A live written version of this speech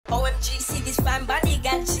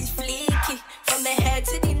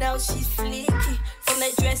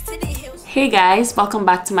Hey guys, welcome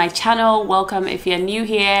back to my channel. Welcome if you're new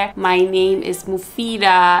here. My name is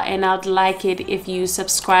Muphidaht and I'd like it if you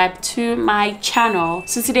subscribe to my channel.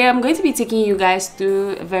 So today I'm going to be taking you guys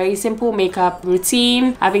through a very simple makeup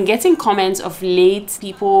routine. I've been getting comments of late,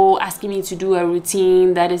 people asking me to do a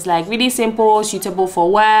routine that is like really simple, suitable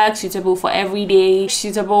for work, suitable for everyday,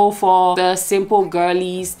 suitable for the simple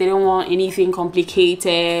girlies. They don't want anything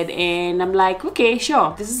complicated, and I'm like, okay,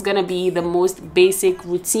 sure, this is gonna be the most basic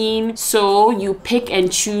routine. So you pick and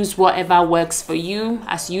choose whatever works for you.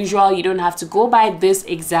 As usual, you don't have to go by this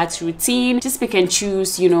exact routine. Just pick and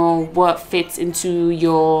choose, you know, what fits into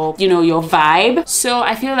your, your vibe. So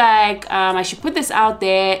I feel like I should put this out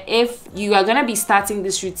there. If you are gonna be starting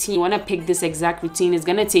this routine, you want to pick this exact routine, it's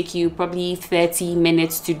gonna take you probably 30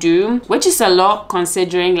 minutes to do, which is a lot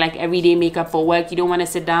considering like everyday makeup for work. You don't want to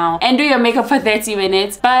sit down and do your makeup for 30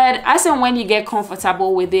 minutes, but as and when you get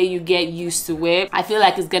comfortable with it, you get used to it, I feel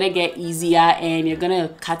like it's gonna get easier and you're gonna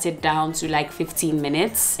cut it down to like 15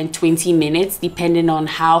 minutes and 20 minutes depending on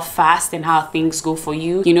how fast and how things go for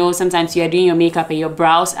you. You know, sometimes you're doing your makeup and your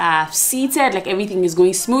brows are seated, like everything is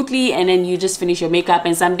going smoothly, and then you just finish your makeup,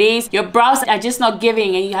 and some days your brows are just not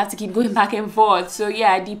giving and you have to keep going back and forth. So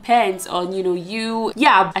yeah, it depends on you.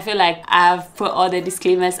 Yeah, I feel like I've put all the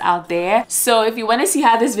disclaimers out there. So if you want to see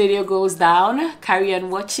how this video goes down, carry on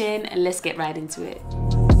watching and let's get right into it.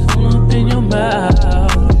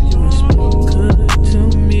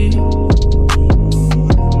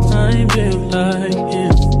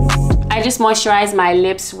 I just moisturize my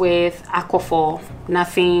lips with Aquaphor.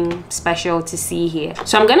 Nothing special to see here.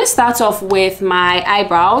 So I'm gonna start off with my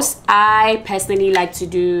eyebrows. I personally like to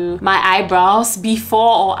do my eyebrows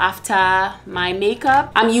before or after my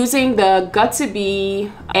makeup. I'm using the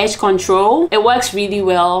Got2b Edge Control. It works really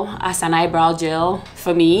well as an eyebrow gel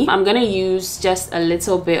for me. I'm gonna use just a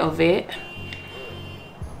little bit of it.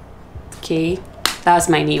 Okay, that's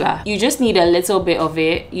my Neva. You just need a little bit of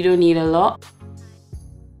it. You don't need a lot.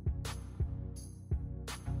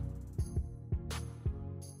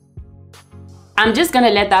 I'm just gonna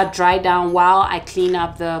let that dry down while I clean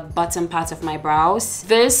up the bottom part of my brows.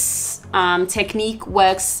 This technique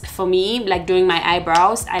works for me, like doing my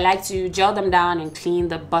eyebrows. I like to gel them down and clean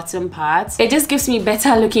the bottom part. It just gives me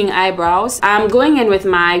better looking eyebrows. I'm going in with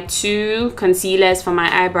my two concealers for my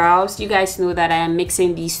eyebrows. You guys know that I am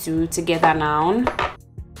mixing these two together now.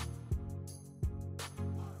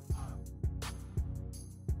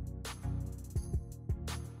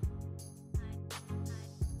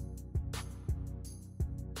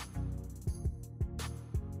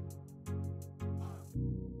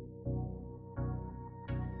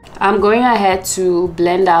 I'm going ahead to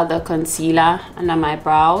blend out the concealer under my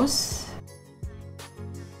brows.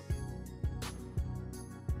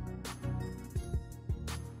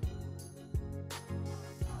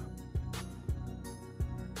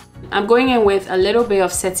 I'm going in with a little bit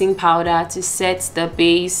of setting powder to set the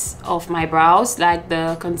base of my brows, like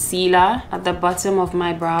the concealer at the bottom of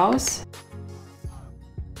my brows.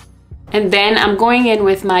 And then I'm going in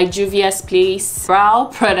with my Juvia's Place brow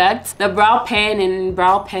product, the brow pen and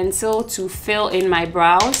brow pencil, to fill in my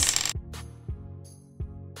brows.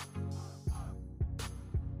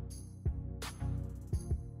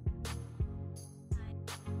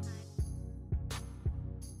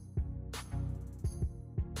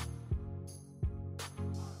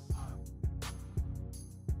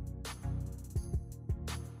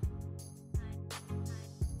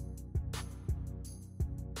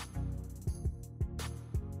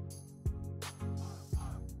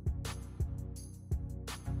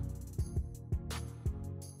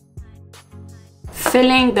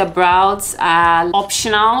 Filling the brows are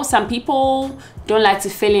optional. Some people don't like to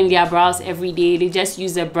fill in their brows every day. They just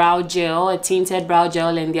use a brow gel, a tinted brow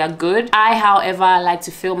gel, and they're good. I, however, like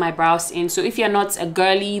to fill my brows in. So if you're not a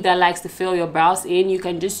girly that likes to fill your brows in, you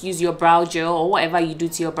can just use your brow gel or whatever you do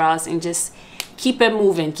to your brows and just keep it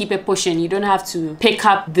moving, keep it pushing. You don't have to pick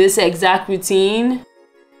up this exact routine.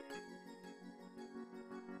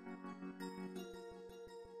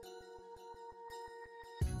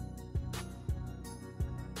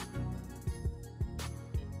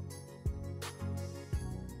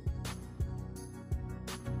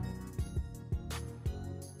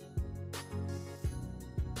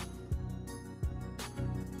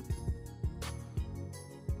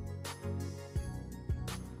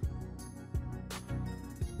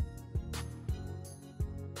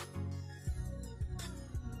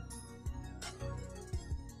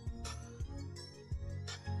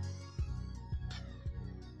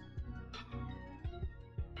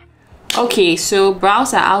 Okay, so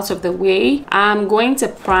brows are out of the way. I'm going to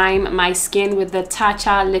prime my skin with the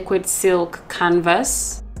Tatcha Liquid Silk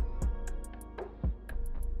Canvas.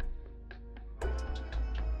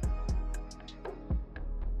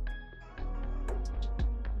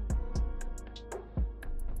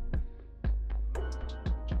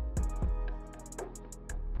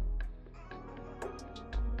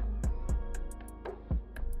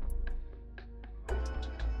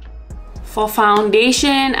 For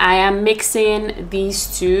foundation, I am mixing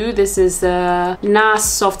these two. This is the NARS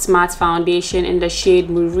Soft Matte Foundation in the shade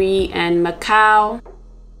Marie and Macau.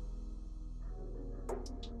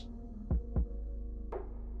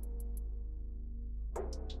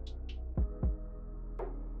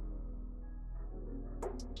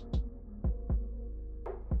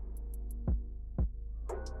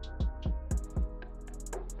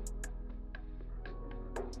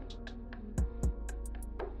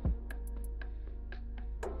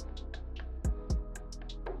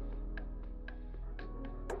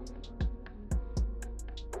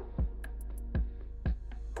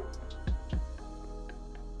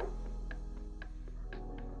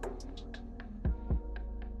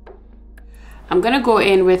 I'm gonna go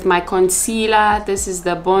in with my concealer. This is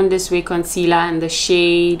the Born This Way concealer in the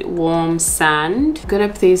shade Warm Sand. I'm gonna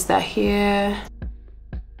place that here.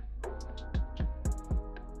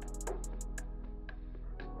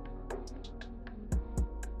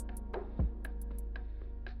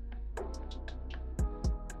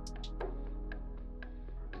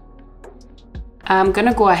 I'm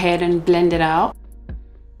gonna go ahead and blend it out.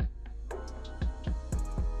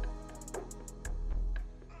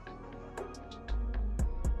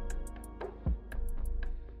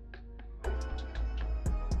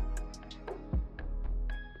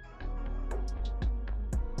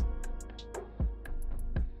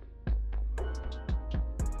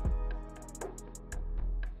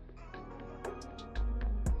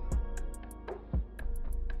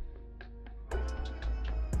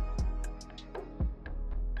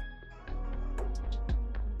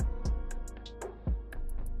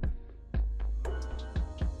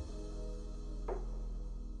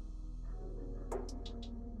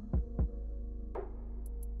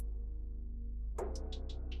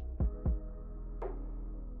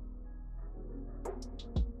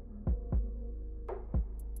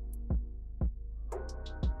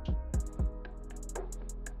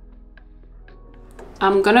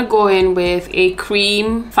 I'm gonna go in with a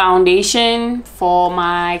cream foundation for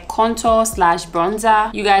my contour slash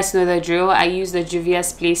bronzer. You guys know the drill. I use the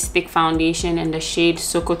Juvia's Place Stick Foundation in the shade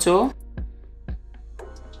Sokoto.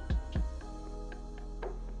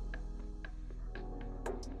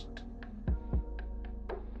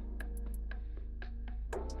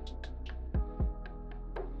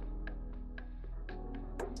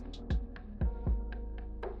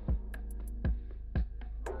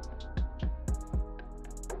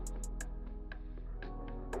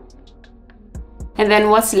 And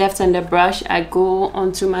then what's left on the brush, I go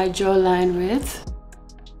onto my jawline with.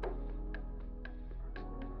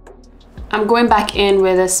 I'm going back in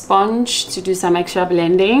with a sponge to do some extra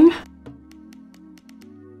blending.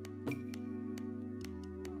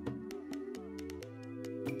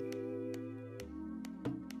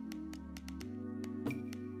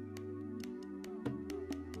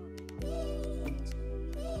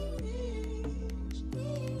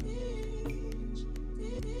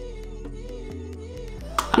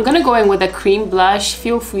 I'm gonna go in with a cream blush.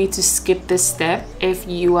 Feel free to skip this step if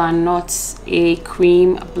you are not a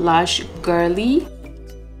cream blush girly.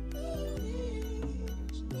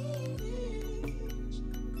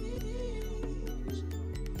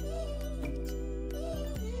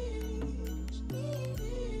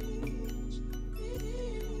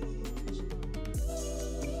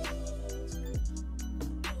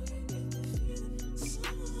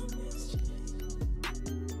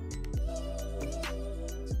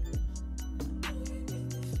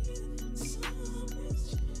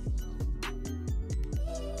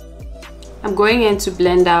 I'm going in to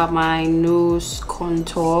blend out my nose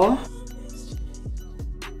contour.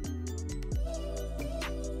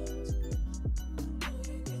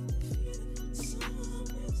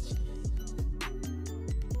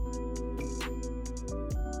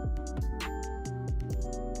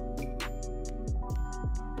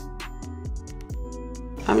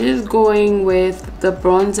 I'm just going with the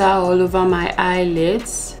bronzer all over my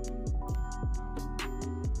eyelids.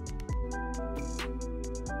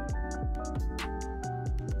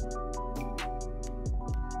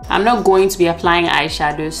 I'm not going to be applying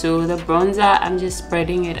eyeshadow, so the bronzer, I'm just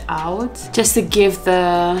spreading it out just to give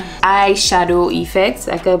the eyeshadow effect,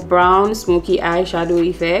 like a brown smoky eyeshadow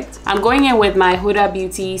effect. I'm going in with my Huda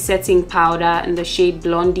Beauty setting powder in the shade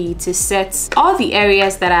Blondie to set all the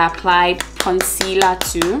areas that I applied concealer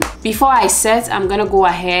to. Before I set, I'm gonna go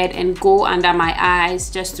ahead and go under my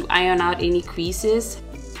eyes just to iron out any creases.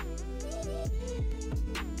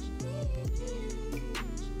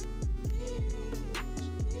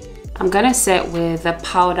 I'm gonna set with a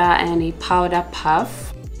powder and a powder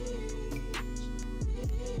puff.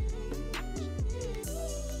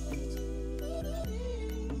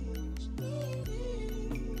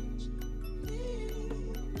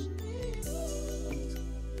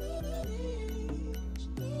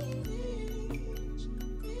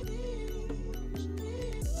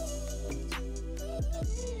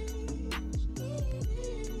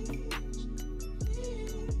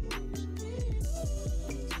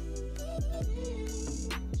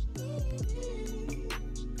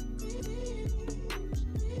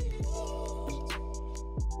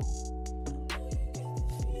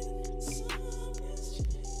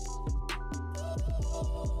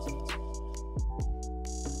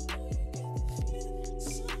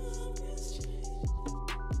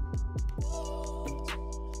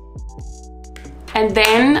 And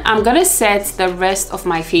then I'm gonna set the rest of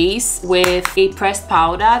my face with a pressed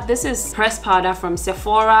powder. This is pressed powder from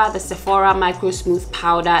Sephora, the Sephora Micro Smooth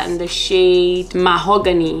Powder in the shade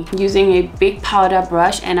Mahogany. Using a big powder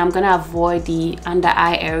brush, and I'm gonna avoid the under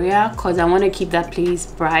eye area because I want to keep that place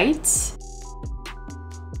bright.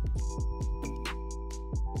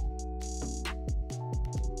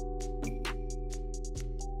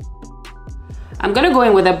 I'm gonna go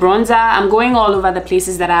in with a bronzer. I'm going all over the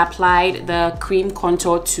places that I applied the cream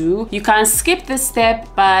contour to. You can skip this step,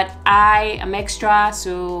 but I am extra,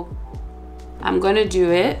 so I'm gonna do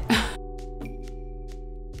it.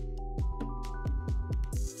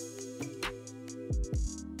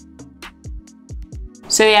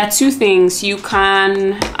 So yeah, two things. You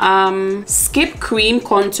can skip cream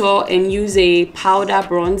contour and use a powder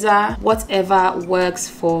bronzer, whatever works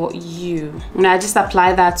for you. And I just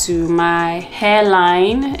apply that to my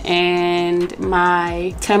hairline and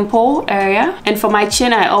my temple area. And for my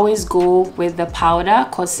chin, I always go with the powder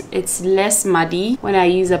because it's less muddy when I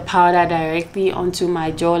use a powder directly onto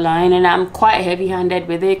my jawline. And I'm quite heavy-handed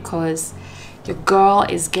with it because your girl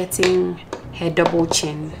is getting her double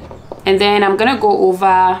chin. And then I'm gonna go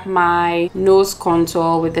over my nose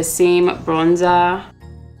contour with the same bronzer.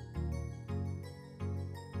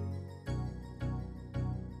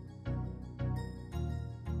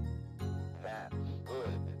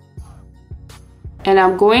 And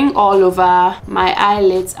I'm going all over my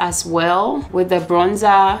eyelids as well with the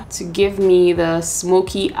bronzer to give me the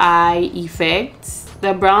smoky eye effect.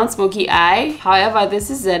 The brown smoky eye. However, this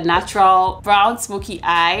is a natural brown smoky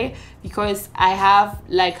eye because I have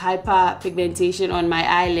like hyperpigmentation on my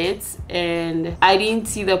eyelids, and I didn't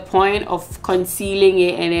see the point of concealing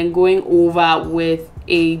it and then going over with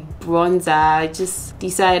a bronzer. I just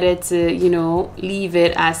decided to, you know, leave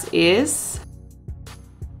it as is.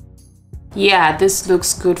 Yeah, this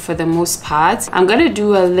looks good for the most part. I'm gonna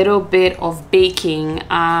do a little bit of baking,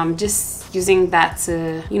 just using that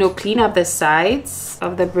to, you know, clean up the sides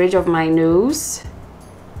of the bridge of my nose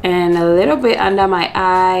and a little bit under my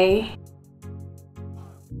eye,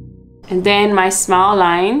 and then my smile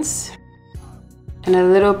lines and a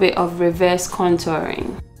little bit of reverse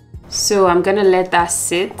contouring. So I'm gonna let that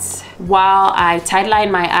sit while I tightline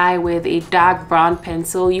my eye with a dark brown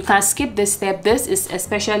pencil. You can skip this step. This is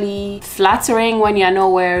especially flattering when you're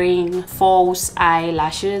not wearing false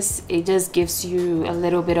eyelashes. It just gives you a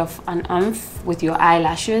little bit of an oomph with your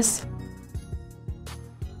eyelashes.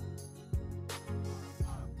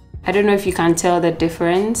 I don't know if you can tell the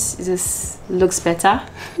difference. It just looks better.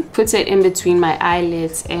 Put it in between my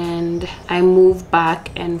eyelids and I move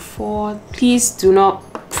back and forth. Please do not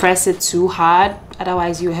press it too hard,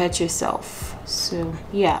 otherwise you hurt yourself. So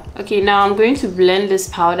yeah. Okay, now I'm going to blend this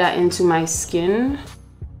powder into my skin.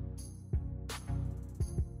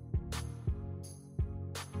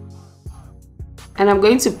 And I'm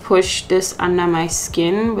going to push this under my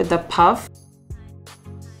skin with the puff.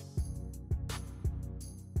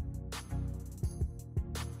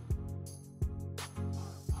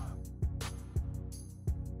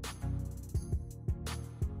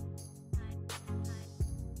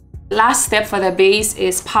 Last step for the base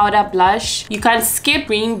is powder blush. You can skip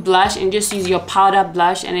green blush and just use your powder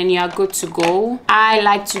blush and then you're good to go. I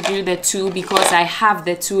like to do the two because I have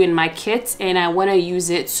the two in my kit and I want to use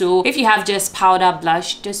it. So if you have just powder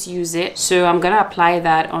blush, just use it. So I'm gonna apply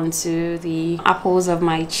that onto the apples of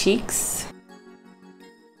my cheeks.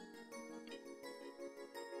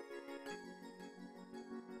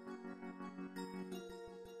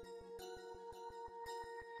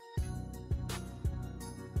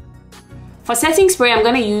 For setting spray, I'm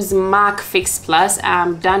gonna use MAC Fix Plus.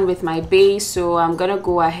 I'm done with my base, so I'm gonna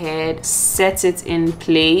go ahead, set it in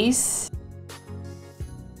place.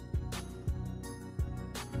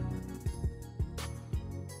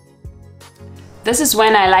 This is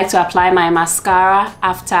when I like to apply my mascara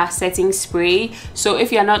after setting spray. So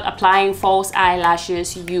if you're not applying false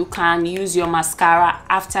eyelashes, you can use your mascara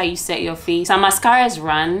after you set your face. Some mascaras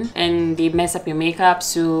run and they mess up your makeup,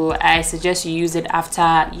 so I suggest you use it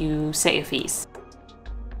after you set your face.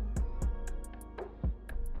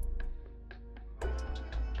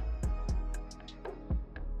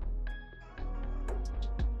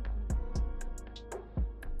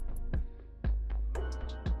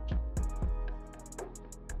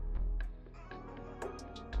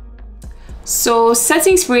 So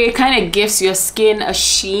setting spray kind of gives your skin a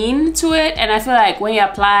sheen to it, and I feel like when you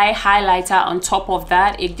apply highlighter on top of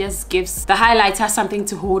that, it just gives the highlighter something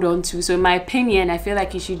to hold on to. So in my opinion, I feel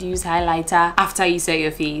like you should use highlighter after you set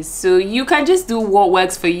your face. So you can just do what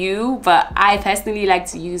works for you, but I personally like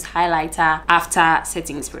to use highlighter after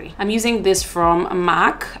setting spray. I'm using this from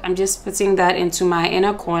MAC. I'm just putting that into my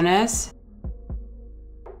inner corners.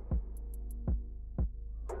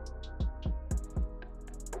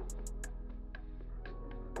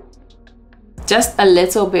 Just a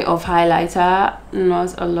little bit of highlighter,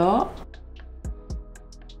 not a lot.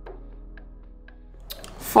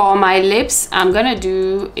 For my lips, I'm gonna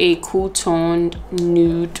do a cool toned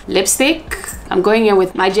nude lipstick. I'm going in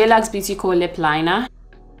with my Locs Beauty Co lip liner.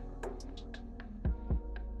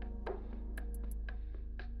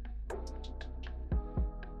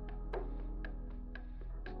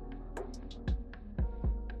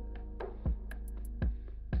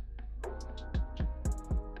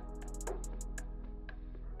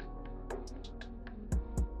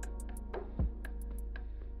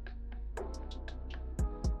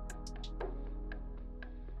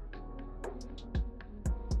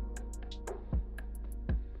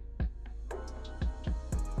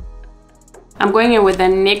 I'm going in with the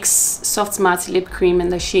NYX Soft Matte Lip Cream in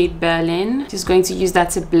the shade Berlin. Just going to use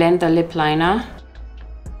that to blend the lip liner.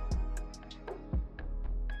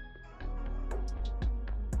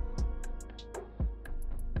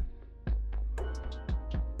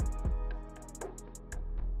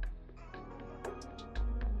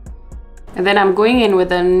 And then I'm going in with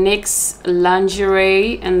the NYX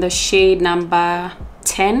Lingerie in the shade number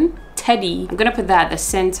 10, Teddy. I'm gonna put that at the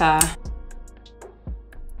center.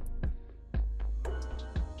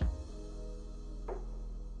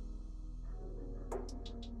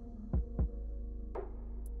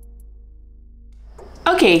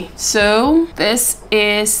 Okay, so this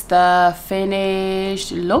is the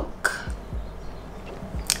finished look.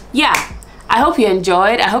 Yeah, I hope you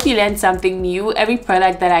enjoyed. I hope you learned something new. Every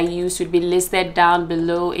product that I use would be listed down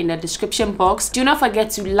below in the description box. Do not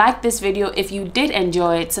forget to like this video if you did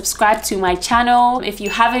enjoy it. Subscribe to my channel if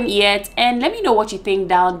you haven't yet, and let me know what you think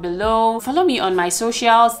down below. Follow me on my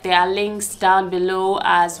socials. There are links down below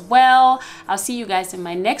as well. I'll see you guys in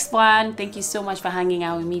my next one. Thank you so much for hanging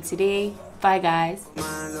out with me today. Bye guys.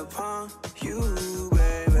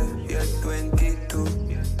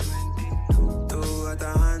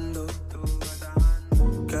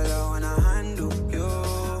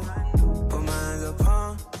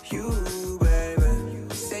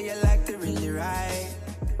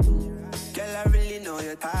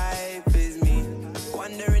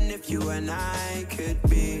 You and I could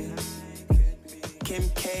be Kim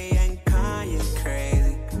K and Kanye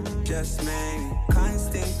crazy. Just maybe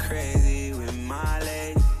constant crazy with my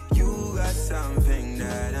lady. You got something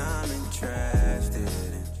that I'm interested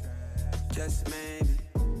in. Just maybe.